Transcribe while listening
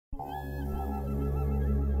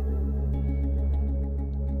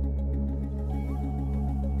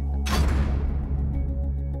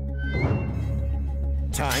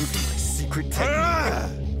Time for my secret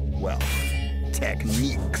technique. Well,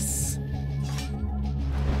 techniques.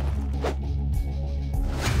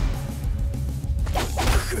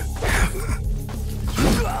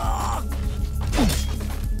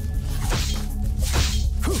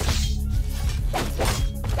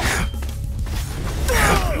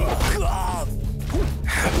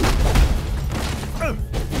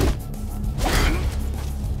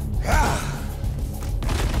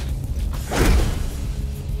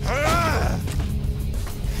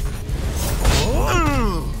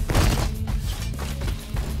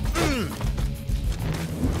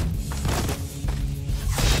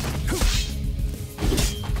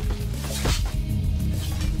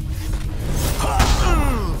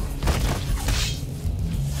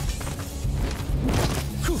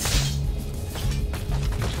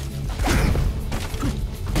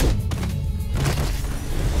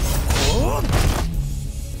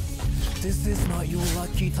 This is not your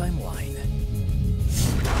lucky timeline.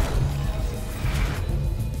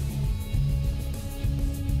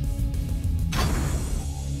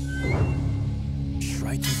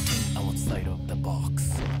 Try to think outside of the box.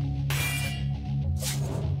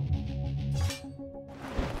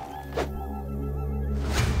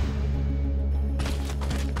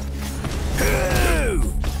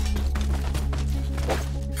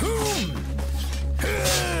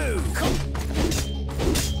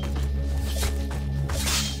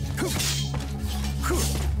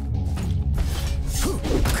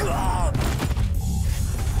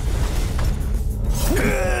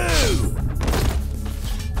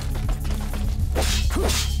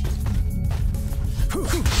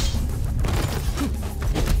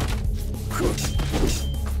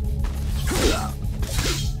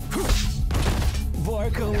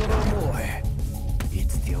 Bark a little more.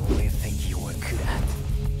 It's the only thing you are good at.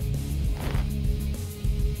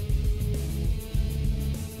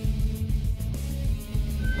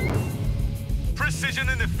 Precision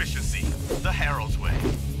and efficiency, the Herald's way.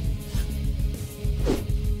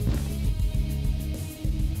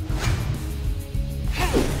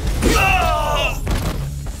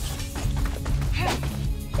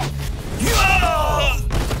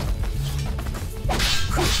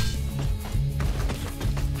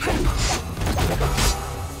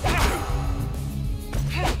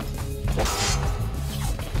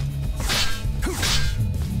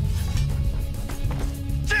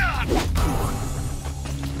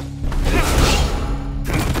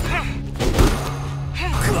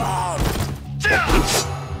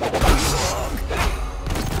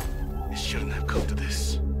 It shouldn't have come to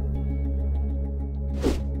this.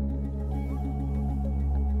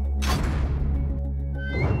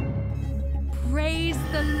 Praise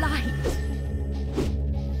the light.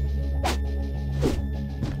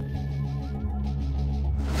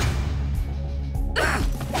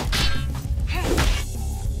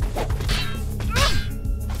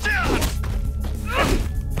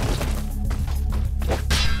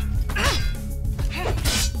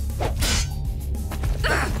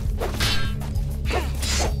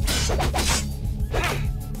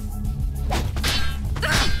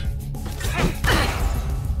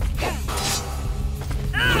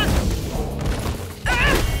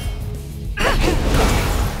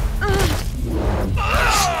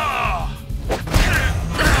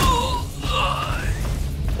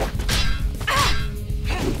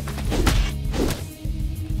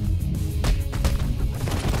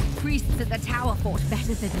 Priests at the tower fought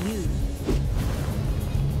better than you.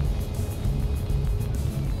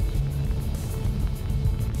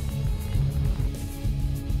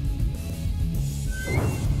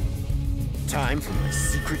 Time for my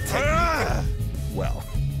secret technique. Well,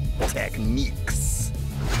 techniques.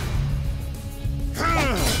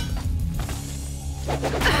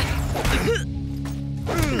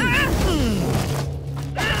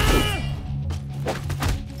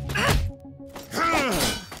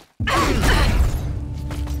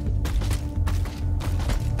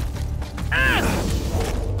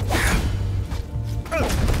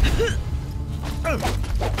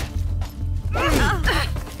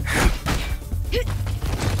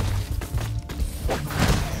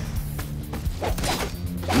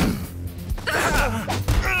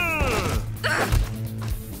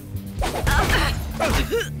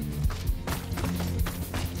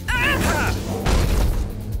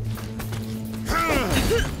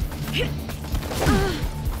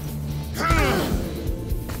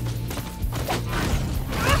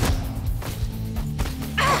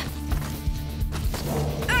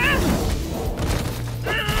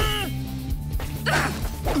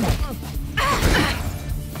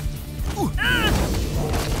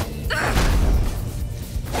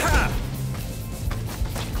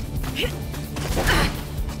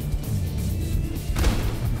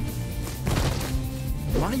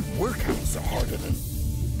 My workouts are harder than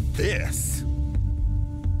this.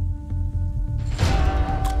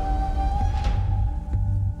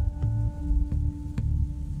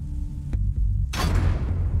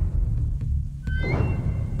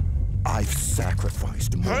 I've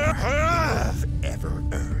sacrificed more than I've ever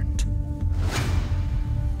earned.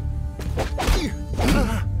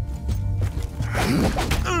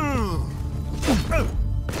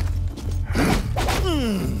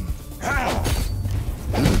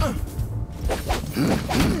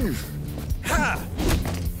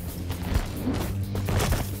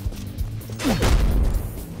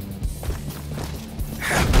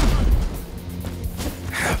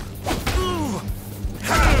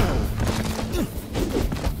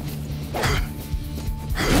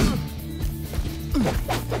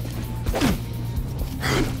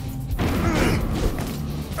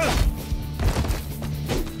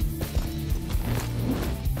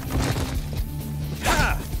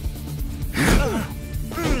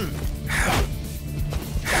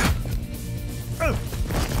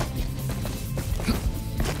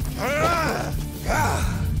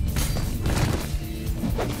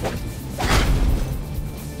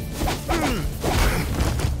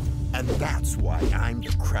 And that's why I'm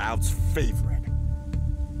the crowd's favorite.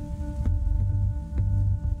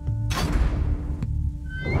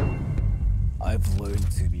 I've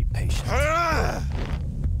learned to be patient.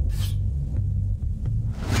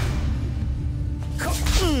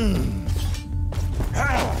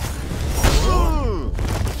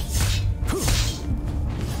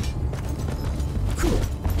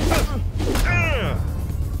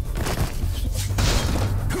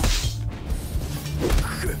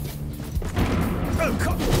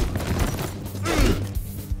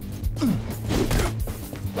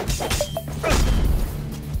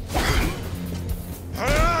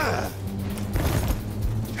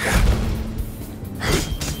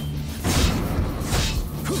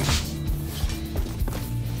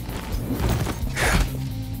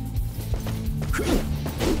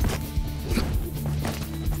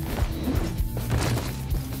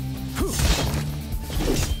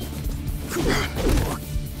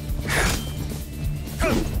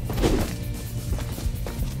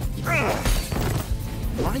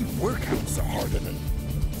 My workouts are harder than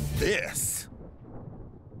this.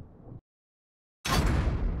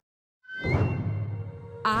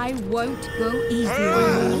 I won't go easy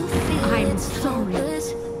on you. I'm sorry.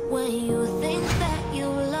 When you think that you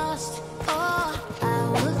lost, oh, I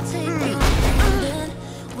will take you and then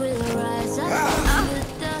we'll rise up from the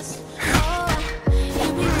dust. Oh,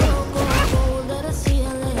 here we go, let us heal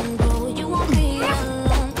and go. You won't be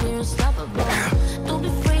alone, we're unstoppable. Don't be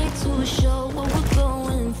afraid to show what we're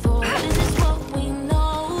going for. This is what we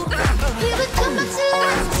know. Here we come back to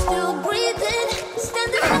life, still breathing,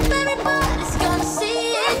 standing up, everybody's gonna see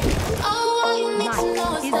it. Oh, all you need to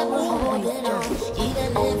know is that we're holding on.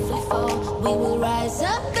 Even if we fall, we will rise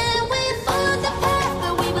up and we follow the path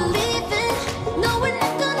that we believe in. No, we're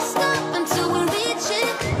not gonna stop until we reach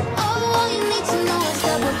it. Oh, all you need to know is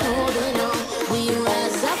that we're holding on. We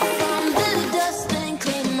rise up from the dust and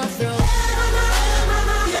clean my throat.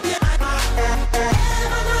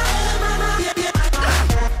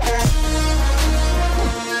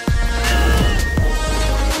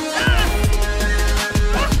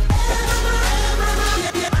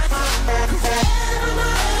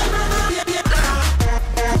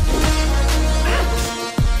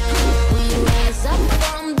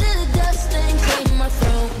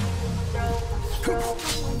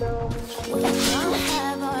 We all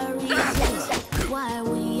have our reasons why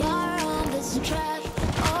we are on this track.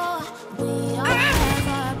 Oh, we all have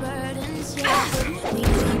our burdens, yeah. We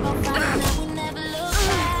keep on fighting and we never look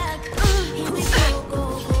back. Here we go,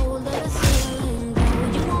 let us heal and go.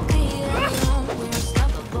 You won't be alone, we're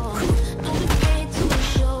unstoppable. Don't be afraid to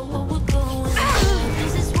show what we're going through.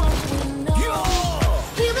 This is what we know.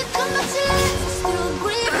 Here we come back to life, still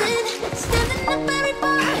breathing, standing up,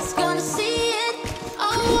 everybody's gonna see it.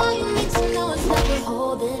 All you need to know is that we're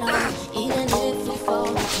holding on. Even if we fall,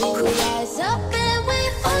 we will rise up and we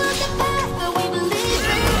follow the path that we believe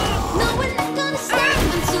in. No, we're not gonna stop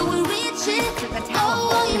until we reach it.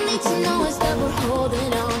 All you need to know is that we're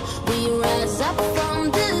holding on. We rise up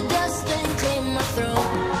from the dust and clear my throat.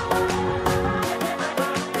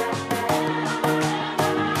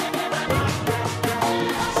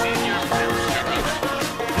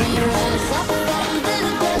 We rise up from the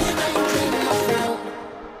dust and clear my throat.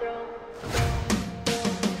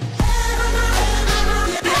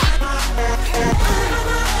 Yeah.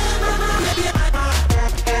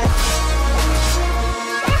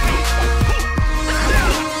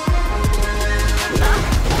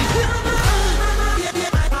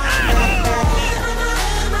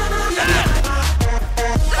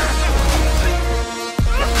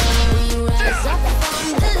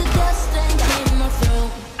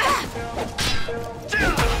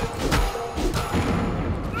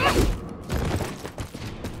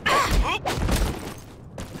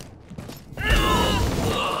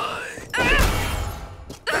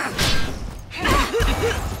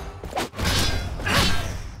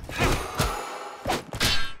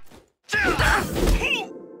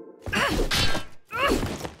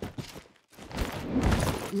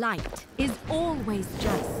 Light is always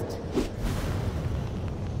just.